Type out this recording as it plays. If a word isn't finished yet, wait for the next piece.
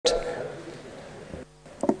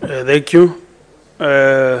Thank you.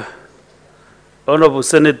 Honorable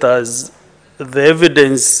Senators, the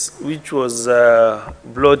evidence which was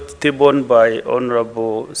brought tabled by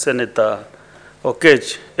Honorable Senator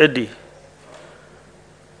Oketch, Eddie,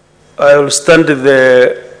 I will stand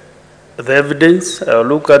the evidence, I will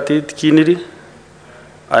look at it keenly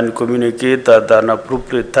and communicate at an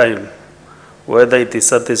appropriate time whether it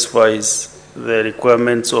satisfies the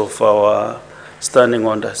requirements of our standing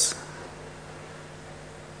orders.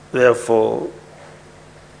 Therefore,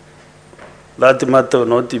 that matter will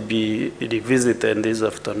not be revisited this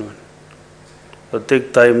afternoon. I'll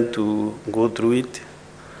take time to go through it.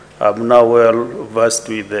 I'm now well versed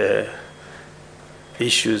with the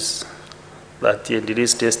issues that he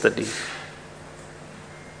released yesterday.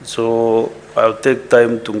 So I'll take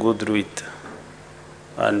time to go through it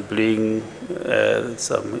and bring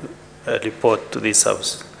some report to this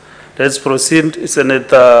House. Let's proceed,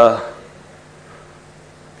 Senator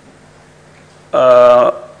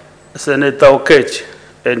Oketch.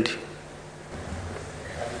 And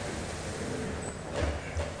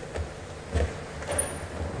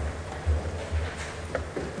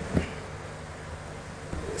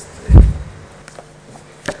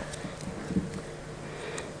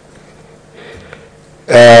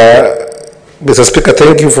Mr. Speaker,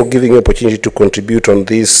 thank you for giving me the opportunity to contribute on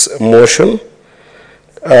this motion.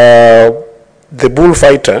 The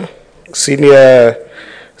bullfighter, Senior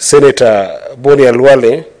Senator Boni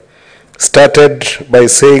Alwale, started by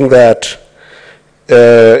saying that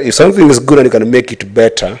if something is good and you can make it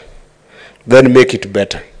better, then make it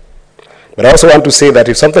better. But I also want to say that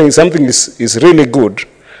if something is really good,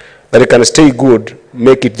 that it can stay good,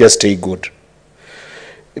 make it just stay good.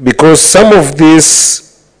 Because some of these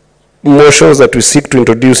motions that we seek to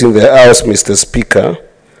introduce in the House, Mr. Speaker,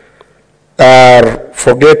 are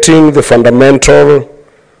forgetting the fundamental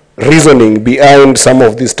reasoning behind some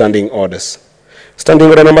of these standing orders. Standing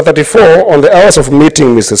order number 34, on the hours of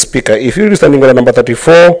meeting, Mr. Speaker, if you read standing order number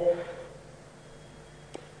 34,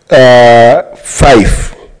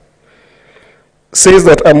 5, says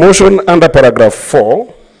that a motion under paragraph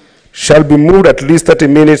 4 shall be moved at least 30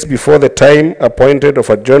 minutes before the time appointed of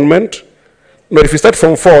adjournment. Now, if you start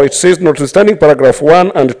from 4, it says, notwithstanding paragraph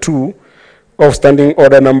 1 and 2 of standing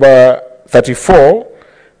order number 34,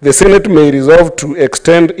 the Senate may resolve to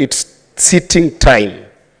extend its sitting time.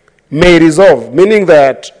 May resolve, meaning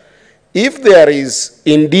that if there is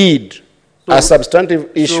indeed a substantive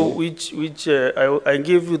issue. So I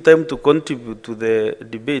give you time to contribute to the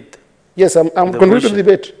debate. Yes, I'm contributing to the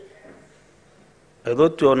debate. I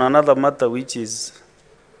thought you're on another matter which is,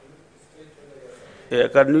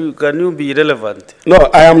 can you be relevant? No,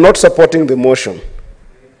 I am not supporting the motion.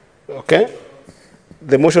 Okay?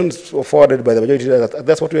 The motion is forwarded by the majority.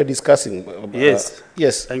 That's what we are discussing. Yes.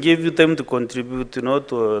 Yes. I give you time to contribute, to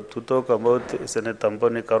talk about Senator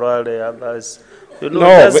Mbone Karwale, others.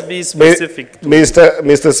 Just be specific.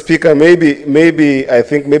 Mr. Speaker, maybe I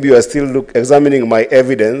think you are still examining my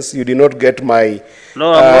evidence. You did not get my.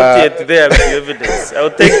 No, I'm not yet there with the evidence. I'll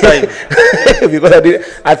take time. Because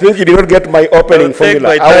I think you did not get my opening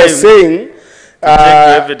formula. I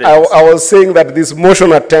was saying that this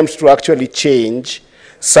motion attempts to actually change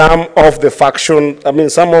some of the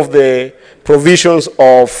some of the provisions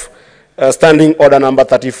of standing order number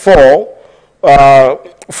 34,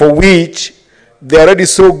 for which they're already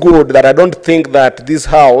so good that I don't think that this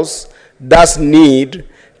House does need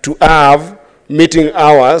to have meeting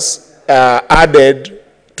hours added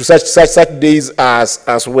to such days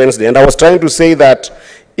as Wednesday. And I was trying to say that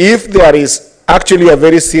if there is actually a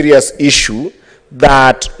very serious issue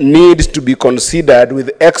that needs to be considered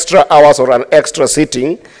with extra hours or an extra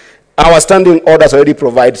sitting, our standing orders already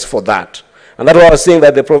provides for that. And that's why I was saying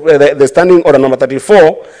that the standing order number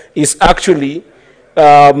 34 is actually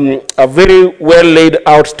a very well laid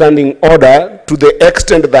out standing order, to the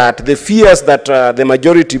extent that the fears that the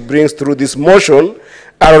majority brings through this motion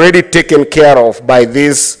are already taken care of by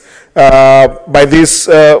this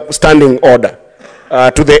standing order.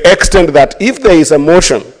 To the extent that if there is a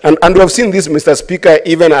motion, and we have seen this, Mr. Speaker,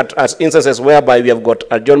 even at instances whereby we have got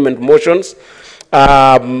adjournment motions,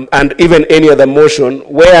 and even any other motion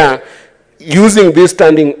where using this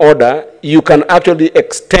standing order, you can actually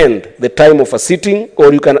extend the time of a sitting,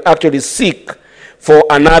 or you can actually seek for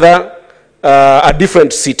another, a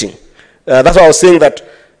different sitting. That's why I was saying that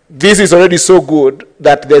this is already so good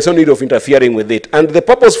that there's no need of interfering with it. And the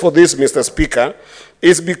purpose for this, Mr. Speaker,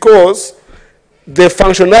 is because the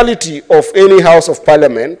functionality of any House of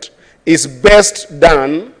Parliament is best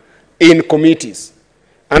done in committees.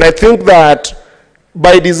 And I think that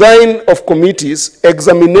by design of committees,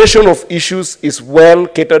 examination of issues is well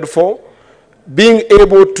catered for. being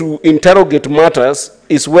able to interrogate matters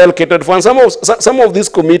is well catered for. And some of these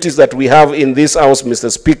committees that we have in this House,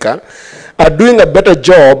 Mr. Speaker, are doing a better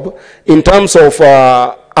job in terms of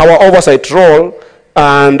our oversight role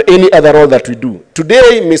and any other role that we do.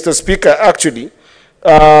 Today, Mr. Speaker, actually,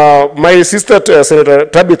 my sister, Senator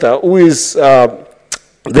Tabitha, who is the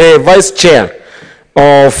Vice Chair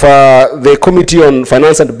of the Committee on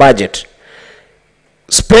Finance and Budget,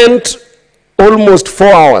 spent almost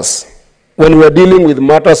 4 hours when we were dealing with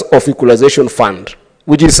matters of equalization fund,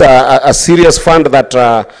 which is a serious fund that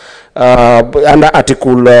under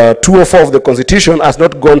Article 204 of the Constitution has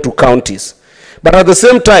not gone to counties. But at the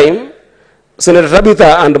same time, Senator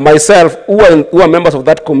Tabitha and myself, who are members of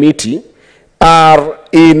that committee, are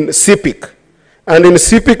in CPIC. And in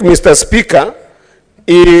CPIC, Mr. Speaker,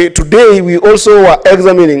 today we also are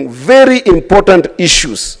examining very important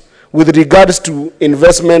issues with regards to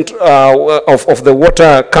investment of the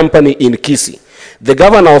water company in Kisii. The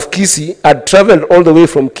governor of Kisii had traveled all the way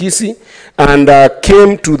from Kisii and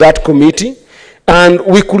came to that committee, and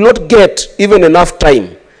we could not get even enough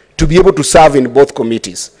time to be able to serve in both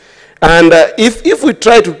committees. And if we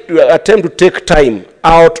try to attempt to take time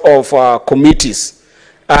out of committees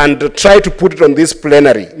and try to put it on this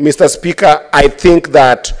plenary, Mr. Speaker, I think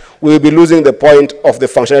that we will be losing the point of the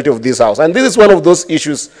functionality of this House. And this is one of those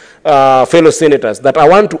issues, fellow senators, that I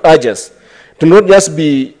want to urge us to not just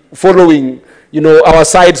be following, our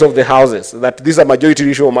sides of the houses, that this is a majority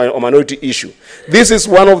issue or minority issue. This is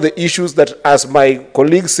one of the issues that, as my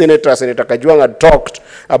colleague Senator Kajwang had talked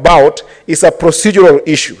about, is a procedural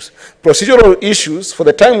issues. Procedural issues, for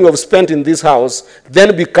the time we have spent in this House,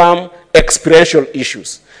 then become experiential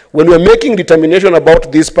issues. When we're making determination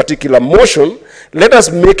about this particular motion, let us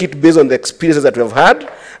make it based on the experiences that we have had,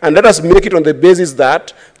 and let us make it on the basis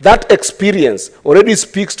that that experience already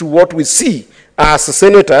speaks to what we see as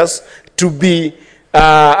senators to be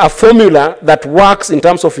a formula that works in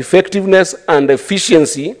terms of effectiveness and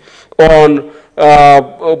efficiency on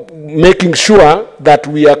making sure that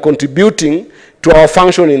we are contributing to our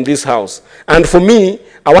function in this House. And for me,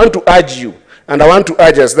 I want to urge you, and I want to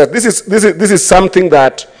urge us that this is something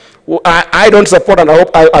that I don't support, and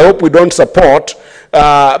I hope we don't support,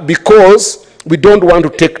 because we don't want to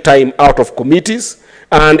take time out of committees.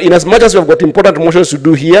 And in as much as we have got important motions to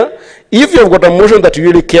do here, if you have got a motion that you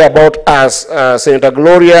really care about, as Senator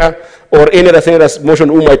Gloria or any other senator's motion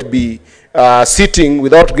who might be sitting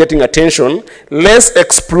without getting attention, let's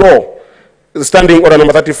explore the standing order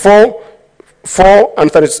number 34, 4,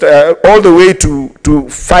 and 30, all the way to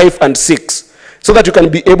 5 and 6, so that you can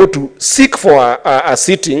be able to seek for a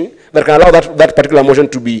sitting that can allow that particular motion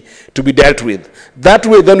to be dealt with. That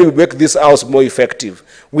way, then we make this House more effective.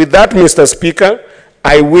 With that, Mr. Speaker,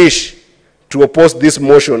 I wish to oppose this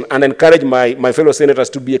motion and encourage my fellow senators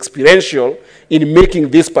to be experiential in making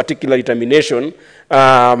this particular determination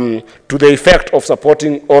to the effect of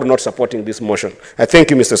supporting or not supporting this motion. I thank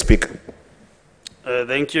you, Mr. Speaker.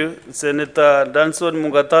 Thank you. Senator Danson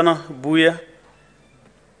Mungatana Buya.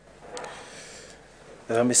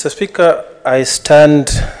 Mr. Speaker, I stand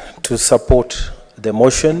to support the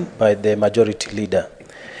motion by the majority leader.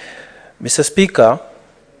 Mr. Speaker,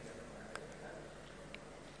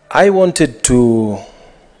 I wanted to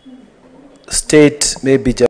state maybe just